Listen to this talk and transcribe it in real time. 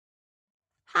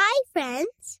Hi,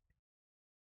 friends.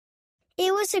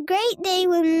 It was a great day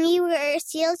when we were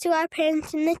sealed to our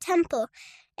parents in the temple.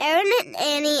 Aaron and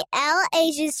Annie, L,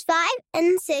 ages 5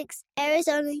 and 6,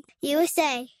 Arizona,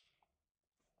 USA.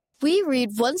 We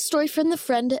read one story from the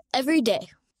Friend every day.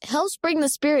 It helps bring the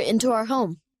spirit into our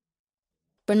home.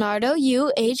 Bernardo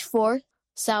U, age 4,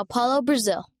 Sao Paulo,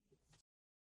 Brazil.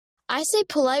 I say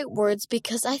polite words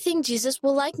because I think Jesus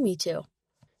will like me to.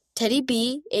 Teddy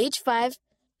B, age 5,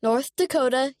 North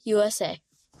Dakota, USA.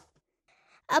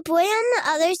 A boy on the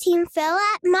other team fell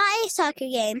at my soccer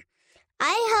game.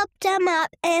 I helped him up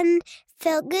and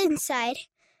felt good inside.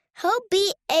 Hope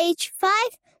B, age 5,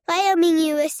 Wyoming,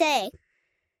 USA.